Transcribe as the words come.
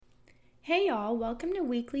Hey y'all, welcome to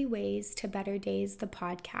Weekly Ways to Better Days, the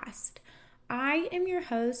podcast. I am your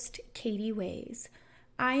host, Katie Ways.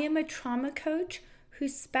 I am a trauma coach who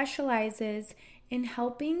specializes in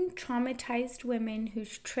helping traumatized women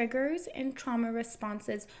whose triggers and trauma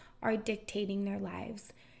responses are dictating their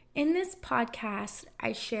lives. In this podcast,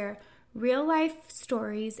 I share real life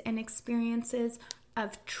stories and experiences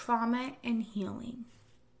of trauma and healing.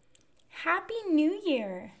 Happy New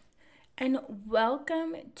Year! And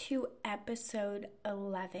welcome to episode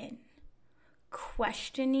 11,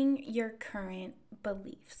 Questioning Your Current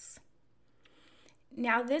Beliefs.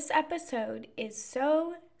 Now, this episode is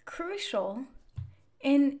so crucial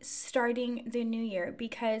in starting the new year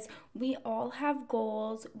because we all have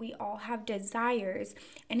goals, we all have desires,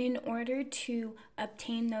 and in order to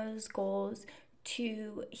obtain those goals,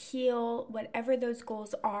 to heal whatever those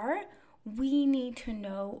goals are, we need to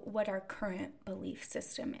know what our current belief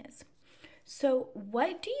system is. So,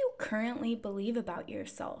 what do you currently believe about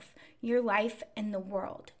yourself, your life, and the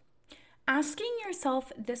world? Asking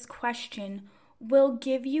yourself this question will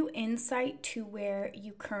give you insight to where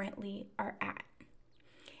you currently are at.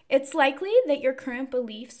 It's likely that your current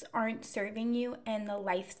beliefs aren't serving you and the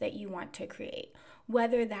life that you want to create,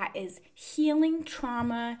 whether that is healing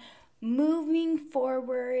trauma, moving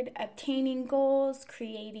forward, obtaining goals,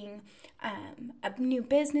 creating a new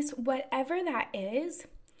business, whatever that is.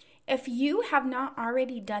 If you have not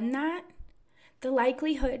already done that, the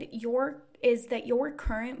likelihood is that your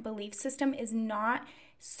current belief system is not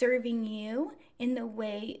serving you in the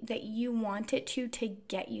way that you want it to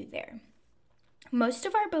get you there. Most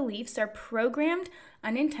of our beliefs are programmed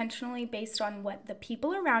unintentionally based on what the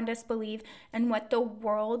people around us believe and what the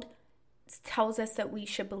world tells us that we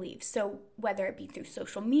should believe. So whether it be through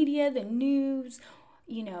social media, the news,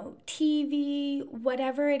 TV,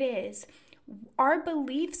 whatever it is, our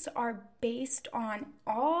beliefs are based on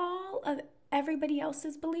all of everybody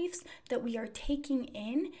else's beliefs that we are taking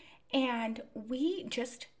in, and we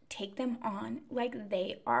just take them on like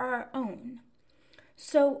they are our own.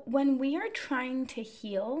 So when we are trying to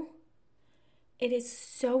heal, it is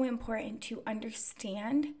so important to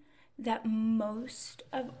understand that most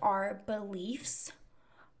of our beliefs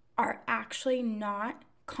are actually not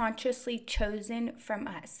consciously chosen from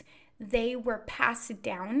us. They were passed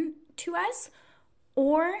down to us,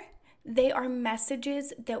 or they are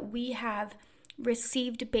messages that we have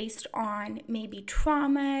received based on maybe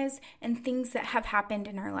traumas and things that have happened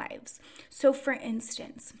in our lives. So for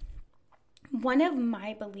instance, one of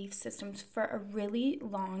my belief systems for a really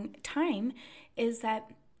long time is that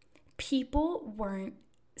people weren't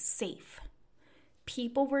safe.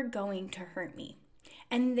 People were going to hurt me.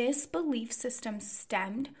 And this belief system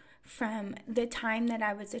stemmed from the time that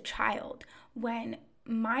I was a child, when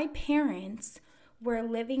my parents were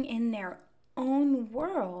living in their own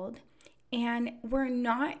world and were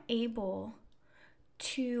not able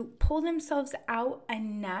to pull themselves out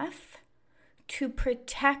enough to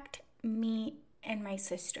protect me and my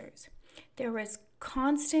sisters. There was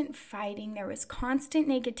constant fighting, there was constant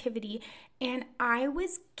negativity, and I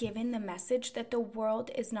was given the message that the world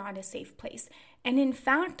is not a safe place. And in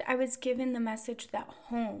fact, I was given the message that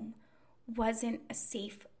home wasn't a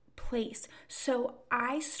safe place. So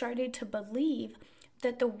I started to believe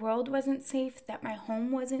that the world wasn't safe, that my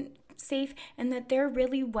home wasn't safe, and that there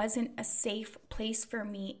really wasn't a safe place for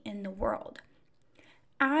me in the world.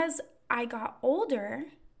 As I got older,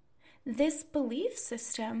 this belief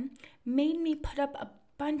system made me put up a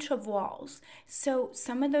bunch of walls. So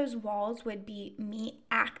some of those walls would be me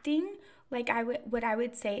acting like what I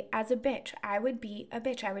would say as a bitch. I would be a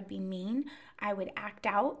bitch. I would be mean. I would act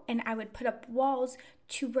out, and I would put up walls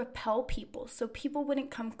to repel people so people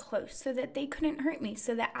wouldn't come close, so that they couldn't hurt me,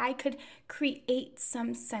 so that I could create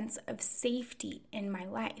some sense of safety in my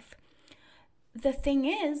life. The thing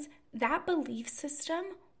is, that belief system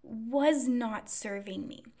was not serving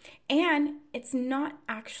me, and it's not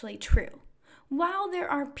actually true. While there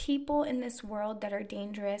are people in this world that are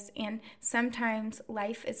dangerous and sometimes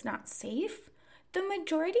life is not safe, the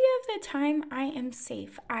majority of the time I am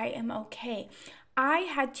safe. I am okay. I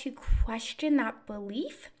had to question that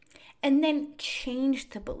belief and then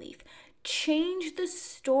change the belief. Change the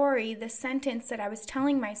story, the sentence that I was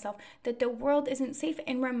telling myself that the world isn't safe,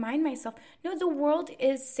 and remind myself, no, the world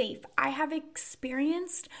is safe. I have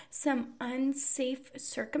experienced some unsafe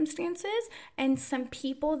circumstances and some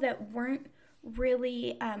people that weren't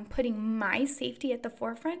really putting my safety at the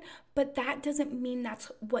forefront, but that doesn't mean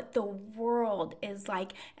that's what the world is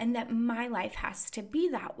like and that my life has to be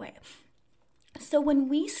that way. So when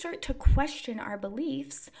we start to question our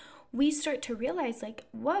beliefs, we start to realize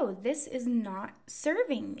whoa, this is not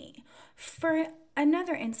serving me. For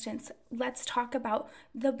another instance, let's talk about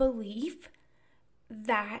the belief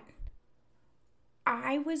that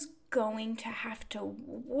I was going to have to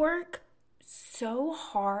work so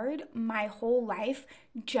hard my whole life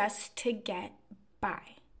just to get by.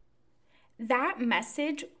 That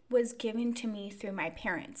message was given to me through my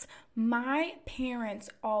parents. My parents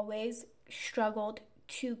always struggled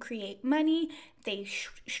to create money. They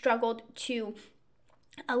struggled to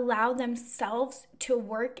allow themselves to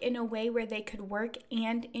work in a way where they could work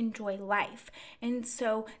and enjoy life. And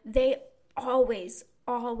so they always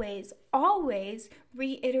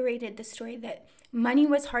reiterated the story that money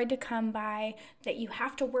was hard to come by, that you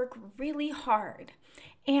have to work really hard.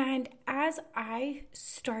 And as I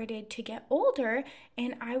started to get older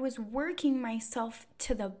and I was working myself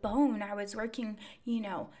to the bone, I was working,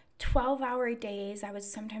 12-hour days, I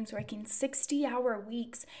was sometimes working 60-hour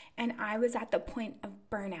weeks, and I was at the point of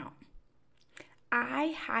burnout.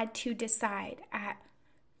 I had to decide at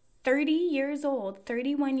 30 years old,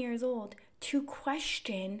 31 years old, to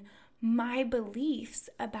question my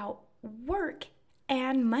beliefs about work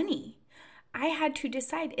and money. I had to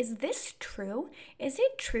decide, is this true? Is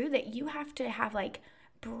it true that you have to have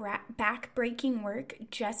back-breaking work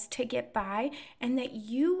just to get by, and that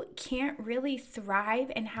you can't really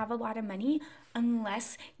thrive and have a lot of money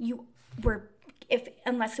unless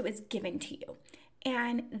unless it was given to you?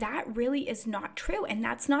 And that really is not true. And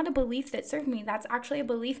that's not a belief that served me. That's actually a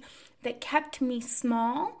belief that kept me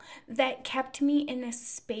small, that kept me in a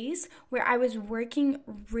space where I was working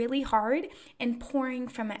really hard and pouring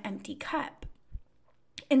from an empty cup.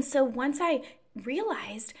 And so once I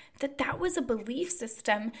realized that that was a belief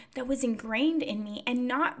system that was ingrained in me and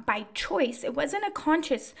not by choice, it wasn't a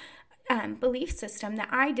conscious belief system that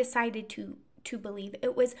I decided to believe.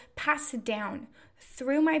 It was passed down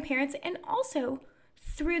through my parents and also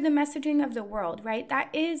through the messaging of the world, right?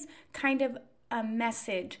 That is kind of a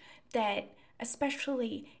message that,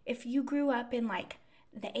 especially if you grew up in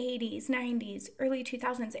the 80s, 90s, early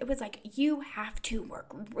 2000s, it was you have to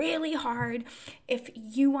work really hard. If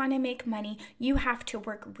you want to make money, you have to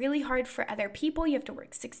work really hard for other people. You have to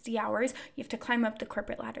work 60 hours. You have to climb up the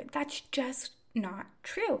corporate ladder. That's just not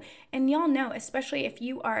true. And y'all know, especially if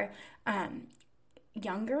you are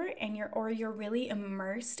younger and you're really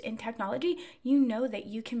immersed in technology, you know that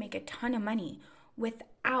you can make a ton of money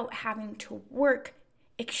without having to work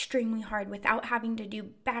extremely hard, without having to do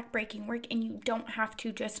back-breaking work, and you don't have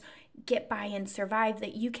to just get by and survive,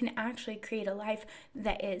 that you can actually create a life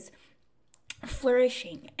that is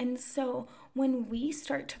flourishing. And so when we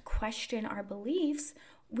start to question our beliefs,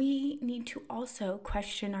 we need to also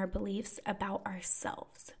question our beliefs about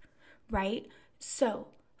ourselves, right? So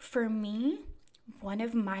for me, one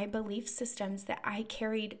of my belief systems that I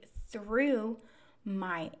carried through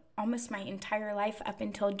almost my entire life up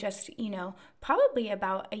until just, probably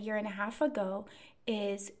about a year and a half ago,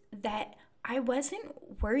 is that I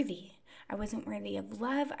wasn't worthy. I wasn't worthy of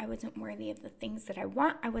love. I wasn't worthy of the things that I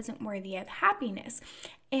want. I wasn't worthy of happiness.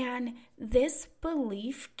 And this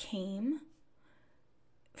belief came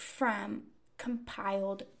from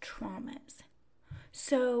compiled traumas.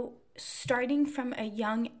 So starting from a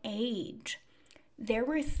young age, there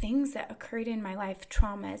were things that occurred in my life,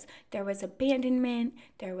 traumas. There was abandonment,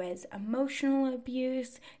 there was emotional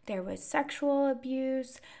abuse, there was sexual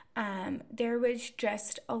abuse. There was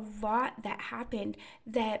just a lot that happened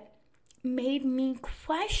that made me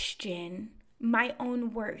question my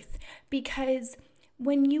own worth. Because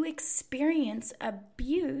when you experience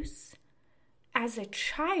abuse as a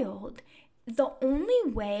child, the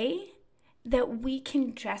only way that we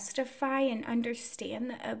can justify and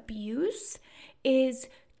understand the abuse is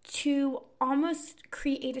to almost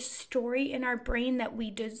create a story in our brain that we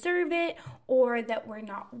deserve it, or that we're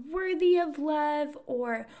not worthy of love,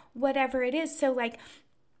 or whatever it is. So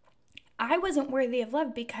I wasn't worthy of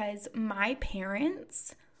love because my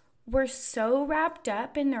parents were so wrapped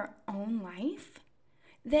up in their own life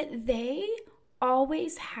that they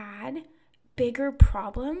always had bigger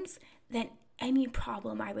problems than any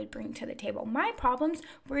problem I would bring to the table. My problems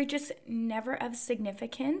were just never of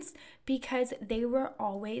significance because they were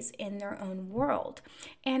always in their own world.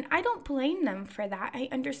 And I don't blame them for that. I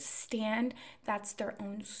understand that's their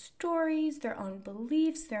own stories, their own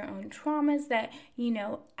beliefs, their own traumas that,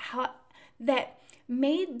 that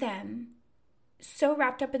made them so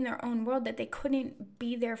wrapped up in their own world that they couldn't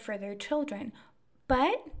be there for their children.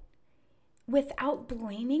 But without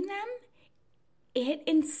blaming them, it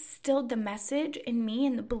instilled the message in me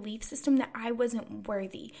and the belief system that I wasn't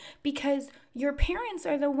worthy, because your parents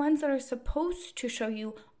are the ones that are supposed to show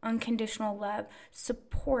you unconditional love,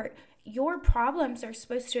 support, your problems are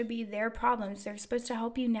supposed to be their problems. They're supposed to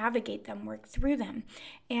help you navigate them, work through them.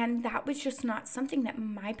 And that was just not something that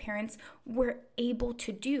my parents were able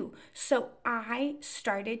to do. So I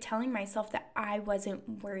started telling myself that I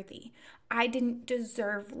wasn't worthy. I didn't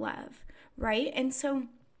deserve love, right? And so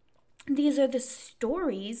these are the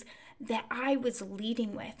stories that I was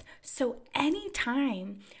leading with. So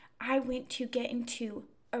anytime I went to get into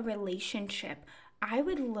a relationship, I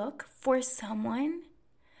would look for someone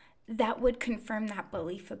that would confirm that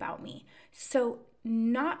belief about me. So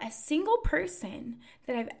not a single person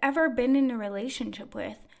that I've ever been in a relationship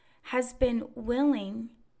with has been willing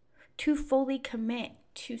to fully commit,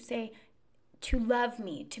 to say, to love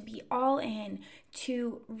me, to be all in,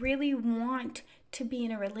 to really want to be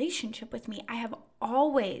in a relationship with me. I have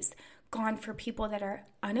always gone for people that are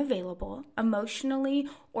unavailable emotionally,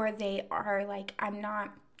 or they are like, I'm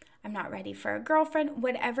not ready for a girlfriend,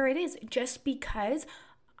 whatever it is, just because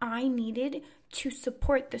I needed to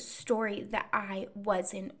support the story that I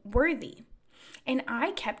wasn't worthy. And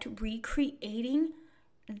I kept recreating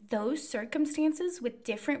those circumstances with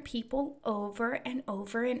different people over and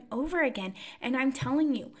over and over again. And I'm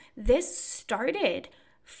telling you, this started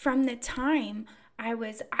from the time I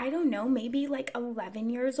was, maybe like 11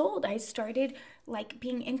 years old. I started like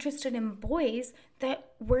being interested in boys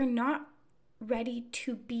that were not ready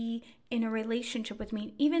to be in a relationship with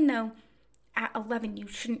me, even though at 11 you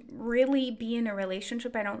shouldn't really be in a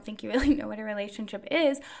relationship. I don't think you really know what a relationship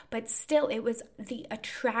is, but still it was the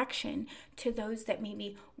attraction to those that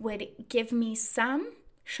maybe would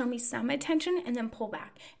show me some attention and then pull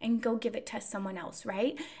back and go give it to someone else,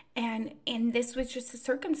 right? And this was just a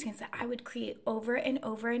circumstance that I would create over and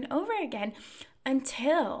over and over again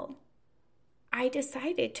until I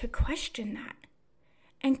decided to question that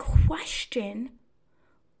and question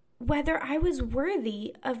whether I was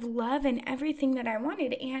worthy of love and everything that I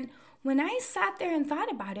wanted. And when I sat there and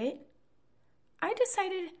thought about it, I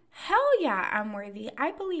decided, hell yeah, I'm worthy.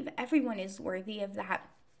 I believe everyone is worthy of that.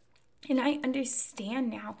 And I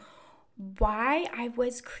understand now why I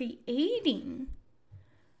was creating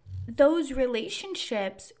those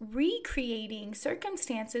relationships, recreating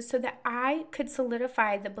circumstances so that I could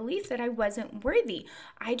solidify the belief that I wasn't worthy.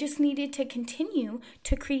 I just needed to continue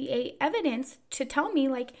to create evidence to tell me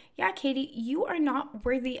like, yeah, Katie, you are not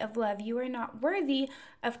worthy of love. You are not worthy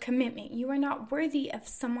of commitment. You are not worthy of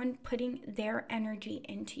someone putting their energy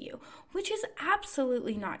into you, which is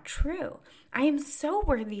absolutely not true. I am so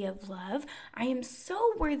worthy of love. I am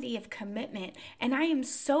so worthy of commitment. And I am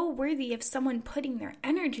so worthy of someone putting their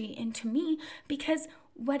energy into me, because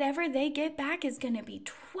whatever they get back is going to be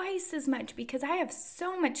twice as much, because I have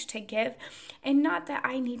so much to give. And not that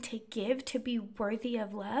I need to give to be worthy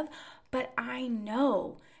of love, but I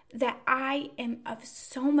know that I am of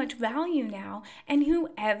so much value now, and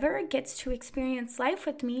whoever gets to experience life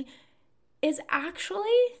with me is actually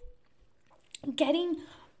getting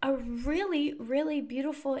a really, really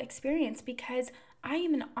beautiful experience, because I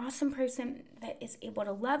am an awesome person that is able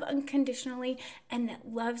to love unconditionally and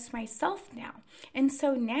that loves myself now. And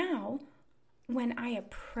so now when I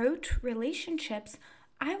approach relationships,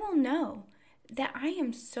 I will know that I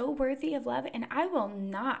am so worthy of love, and I will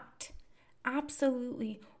not,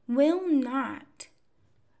 absolutely will not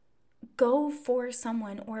go for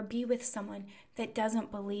someone or be with someone that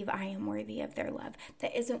doesn't believe I am worthy of their love,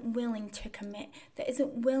 that isn't willing to commit, that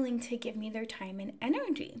isn't willing to give me their time and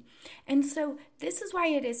energy. And so this is why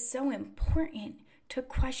it is so important to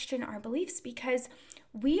question our beliefs, because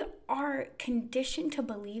we are conditioned to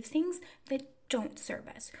believe things that don't serve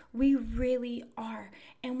us. We really are.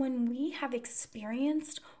 And when we have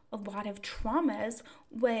experienced a lot of traumas,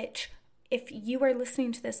 which if you are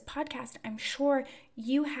listening to this podcast, I'm sure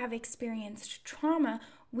you have experienced trauma.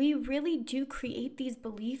 We really do create these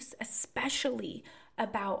beliefs, especially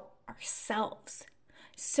about ourselves.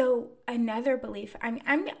 So another belief, I'm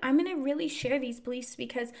going to really share these beliefs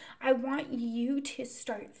because I want you to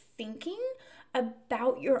start thinking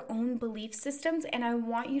about your own belief systems, and I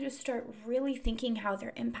want you to start really thinking how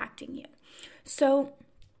they're impacting you. So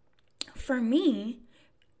for me,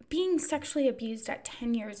 being sexually abused at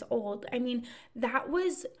 10 years old, that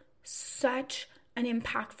was such an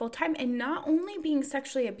impactful time. And not only being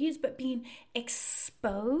sexually abused, but being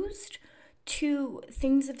exposed to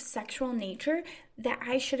things of sexual nature that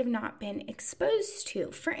I should have not been exposed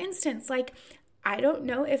to. For instance, I don't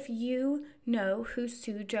know if you know who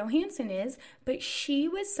Sue Johansson is, but she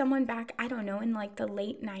was someone back, in the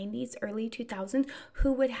late 90s, early 2000s,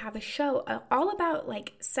 who would have a show all about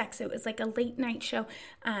sex. It was a late night show.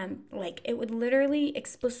 It would literally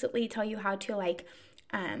explicitly tell you how to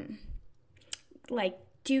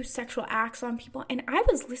do sexual acts on people. And I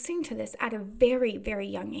was listening to this at a very, very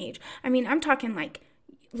young age. I mean, I'm talking like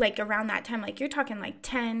around that time, like you're talking like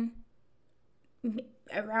 10,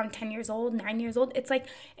 around 10 years old, 9 years old. It's like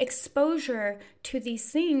exposure to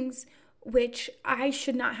these things which I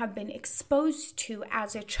should not have been exposed to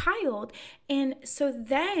as a child. And so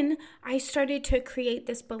then I started to create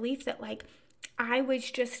this belief that like I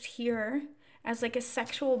was just here as like a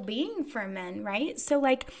sexual being for men, right? So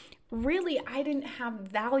like really I didn't have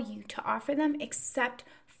value to offer them except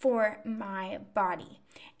for my body.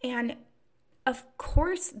 And of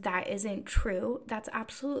course that isn't true. That's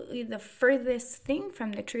absolutely the furthest thing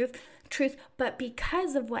from the truth. But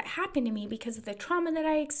because of what happened to me, because of the trauma that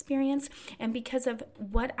I experienced, and because of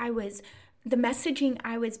the messaging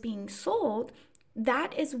I was being sold,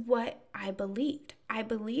 that is what I believed. I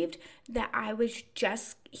believed that I was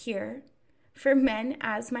just here for men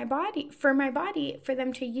as my body, for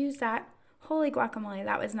them to use that. Holy guacamole,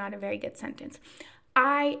 that was not a very good sentence.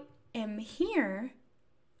 I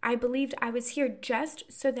believed I was here just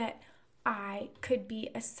so that I could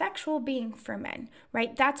be a sexual being for men,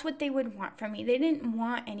 right? That's what they would want from me. They didn't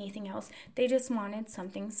want anything else. They just wanted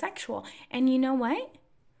something sexual. And you know what?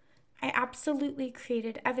 I absolutely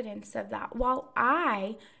created evidence of that. While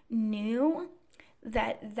I knew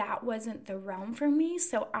that that wasn't the realm for me,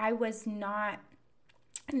 so I was not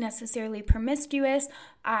necessarily promiscuous,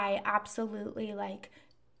 I absolutely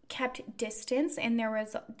kept distance, and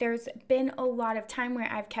there's been a lot of time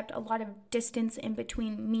where I've kept a lot of distance in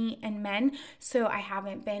between me and men, so I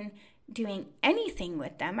haven't been doing anything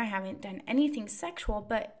with them. I haven't done anything sexual,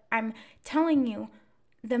 but I'm telling you,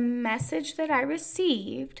 the message that I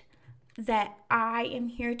received that I am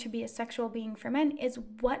here to be a sexual being for men is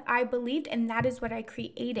what I believed, and that is what I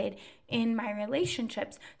created in my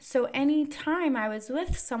relationships. So anytime I was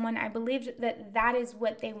with someone, I believed that that is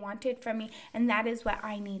what they wanted from me, and that is what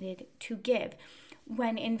I needed to give,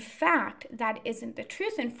 when in fact that isn't the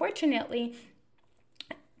truth. Unfortunately,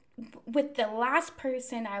 with the last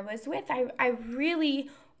person I was with, I really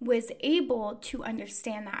was able to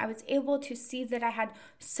understand that. I was able to see that I had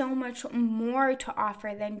so much more to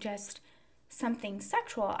offer than just something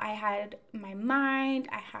sexual. I had my mind,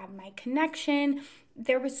 I had my connection.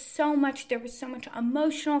 There was so much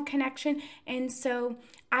emotional connection. And so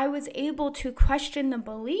I was able to question the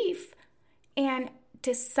belief and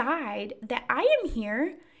decide that I am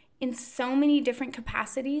here in so many different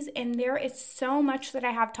capacities, and there is so much that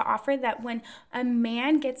I have to offer that when a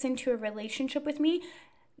man gets into a relationship with me,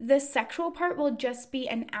 the sexual part will just be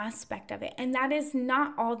an aspect of it. And that is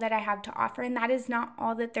not all that I have to offer. And that is not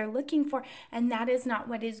all that they're looking for. And that is not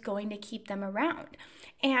what is going to keep them around.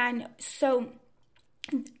 And so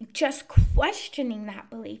just questioning that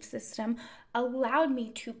belief system allowed me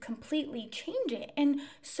to completely change it. And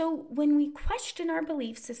so when we question our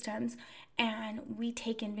belief systems and we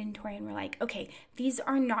take inventory and we're like, okay, these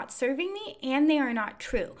are not serving me and they are not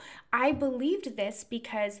true. I believed this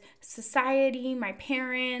because society, my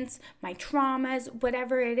parents, my traumas,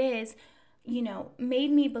 whatever it is,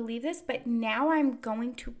 made me believe this, but now I'm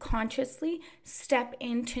going to consciously step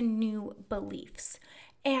into new beliefs.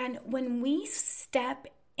 And when we step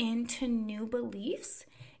into new beliefs,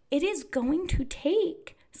 it is going to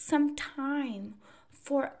take some time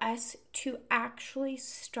for us to actually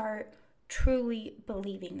start truly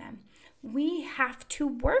believing them. We have to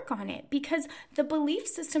work on it because the belief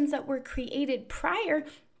systems that were created prior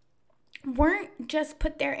weren't just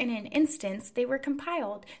put there in an instance. They were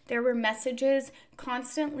compiled. There were messages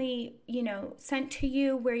constantly, sent to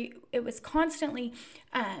you where it was constantly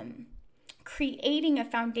creating a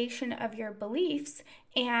foundation of your beliefs,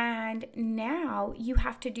 and now you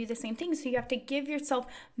have to do the same thing. So you have to give yourself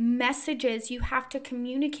messages, you have to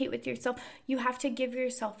communicate with yourself, you have to give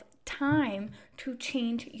yourself time to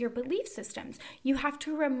change your belief systems. You have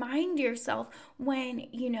to remind yourself when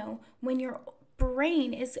your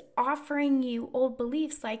brain is offering you old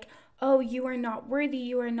beliefs like, oh, you are not worthy,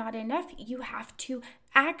 you are not enough. You have to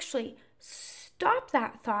actually stop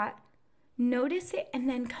that thought, notice it, and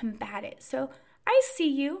then combat it. So I see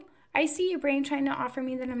you, your brain trying to offer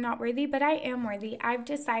me that I'm not worthy, but I am worthy. I've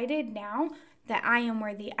decided now that I am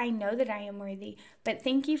worthy. I know that I am worthy, but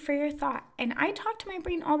thank you for your thought. And I talk to my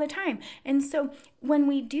brain all the time. And so when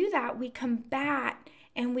we do that, we combat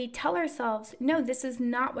and we tell ourselves, no, this is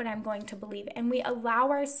not what I'm going to believe. And we allow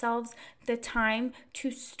ourselves the time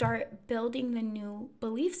to start building the new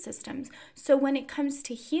belief systems. So when it comes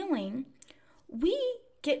to healing, we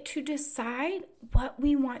get to decide what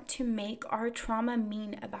we want to make our trauma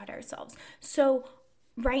mean about ourselves. So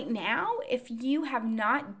right now, if you have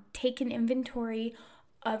not taken inventory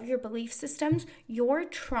of your belief systems, your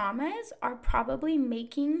traumas are probably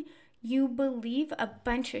making you believe a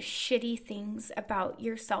bunch of shitty things about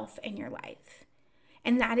yourself and your life.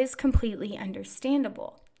 And that is completely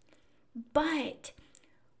understandable. But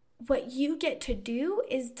what you get to do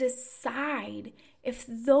is decide if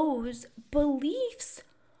those beliefs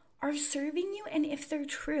are serving you and if they're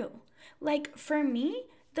true. Like for me,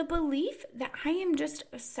 the belief that I am just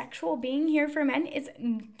a sexual being here for men is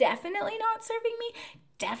definitely not serving me,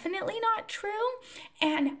 definitely not true.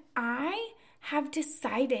 And I have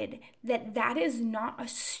decided that that is not a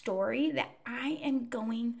story that I am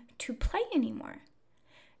going to play anymore.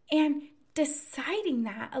 And deciding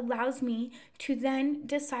that allows me to then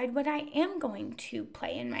decide what I am going to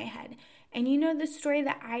play in my head. And you know, the story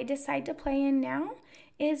that I decide to play in now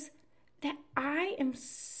is that I am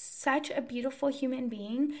such a beautiful human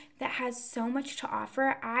being that has so much to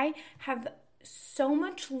offer. I have so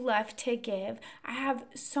much love to give. I have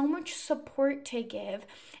so much support to give.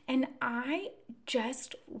 And I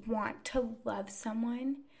just want to love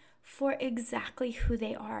someone for exactly who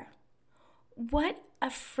they are. What a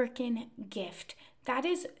freaking gift. That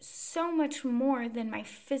is so much more than my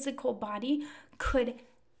physical body could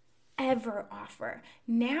ever offer.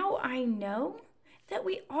 Now I know that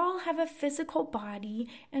we all have a physical body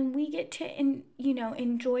and we get to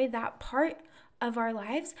enjoy that part of our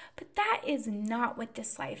lives, but that is not what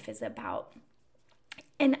this life is about.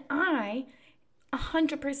 And I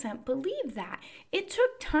 100% believe that. It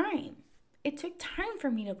took time. It took time for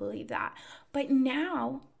me to believe that. But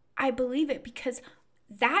now I believe it because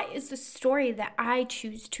that is the story that I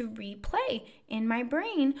choose to replay in my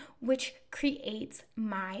brain, which creates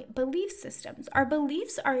my belief systems. Our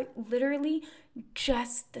beliefs are literally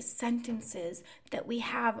just the sentences that we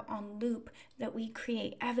have on loop that we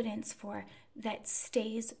create evidence for that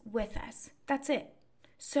stays with us. That's it.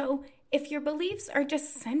 So if your beliefs are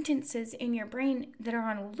just sentences in your brain that are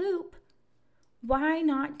on a loop, why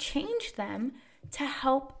not change them to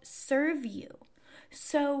help serve you?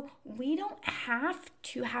 So we don't have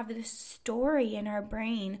to have this story in our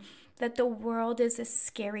brain that the world is a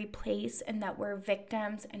scary place and that we're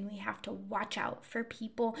victims and we have to watch out for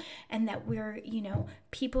people and that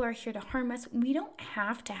people are here to harm us. We don't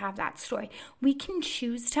have to have that story. We can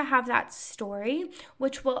choose to have that story,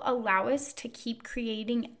 which will allow us to keep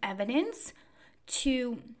creating evidence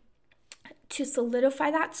to solidify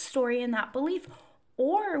that story and that belief.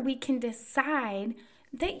 Or we can decide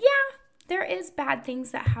that, there is bad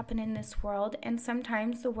things that happen in this world, and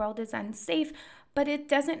sometimes the world is unsafe, but it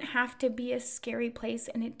doesn't have to be a scary place,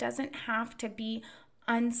 and it doesn't have to be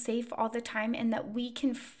unsafe all the time, and that we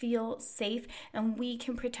can feel safe and we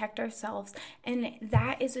can protect ourselves. And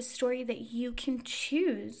that is a story that you can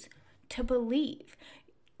choose to believe,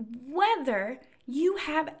 whether you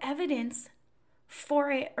have evidence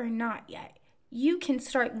for it or not yet. You can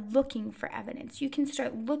start looking for evidence. You can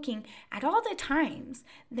start looking at all the times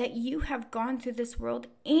that you have gone through this world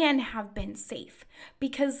and have been safe.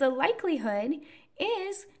 Because the likelihood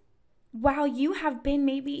is, while you have been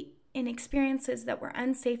maybe in experiences that were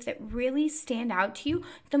unsafe that really stand out to you,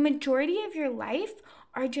 the majority of your life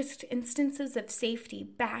are just instances of safety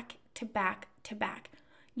back to back to back.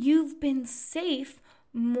 You've been safe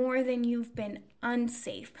more than you've been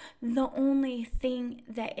unsafe. The only thing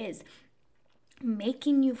that is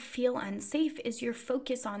making you feel unsafe is your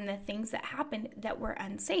focus on the things that happened that were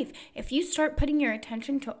unsafe. If you start putting your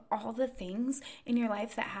attention to all the things in your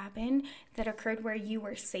life that happened that occurred where you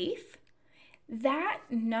were safe, that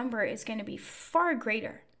number is going to be far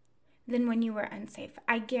greater than when you were unsafe.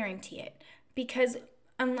 I guarantee it. Because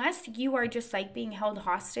unless you are just like being held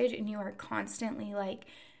hostage and you are constantly like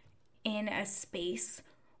in a space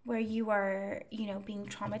where you are, being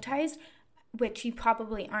traumatized, which you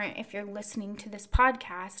probably aren't if you're listening to this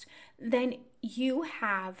podcast, then you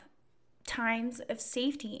have times of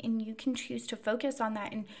safety and you can choose to focus on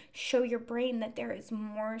that and show your brain that there is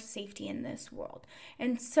more safety in this world.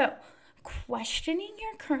 And so questioning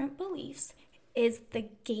your current beliefs is the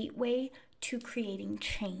gateway to creating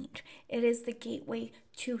change. It is the gateway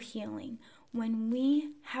to healing. When we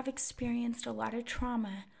have experienced a lot of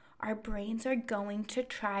trauma, our brains are going to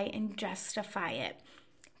try and justify it.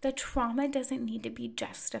 The trauma doesn't need to be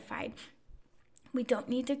justified. We don't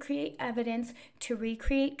need to create evidence to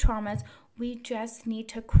recreate traumas. We just need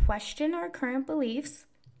to question our current beliefs,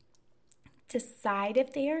 decide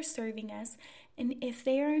if they are serving us, and if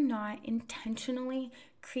they are not, intentionally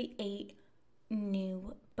create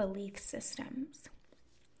new belief systems.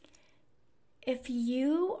 If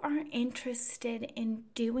you are interested in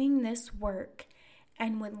doing this work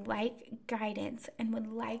and would like guidance and would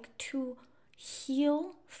like to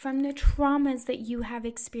heal from the traumas that you have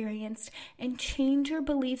experienced and change your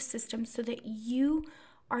belief system so that you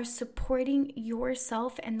are supporting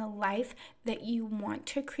yourself and the life that you want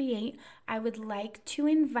to create, I would like to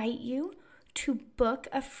invite you to book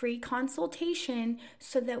a free consultation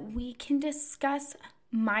so that we can discuss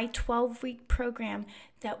my 12-week program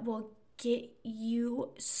that will get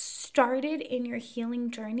you started in your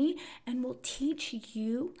healing journey and will teach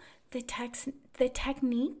you the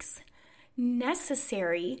techniques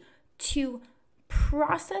necessary to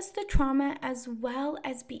process the trauma as well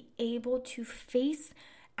as be able to face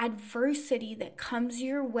adversity that comes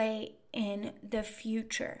your way in the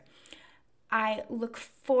future. I look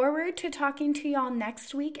forward to talking to y'all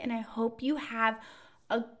next week, and I hope you have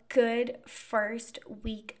a good first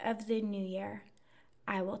week of the new year.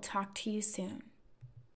 I will talk to you soon.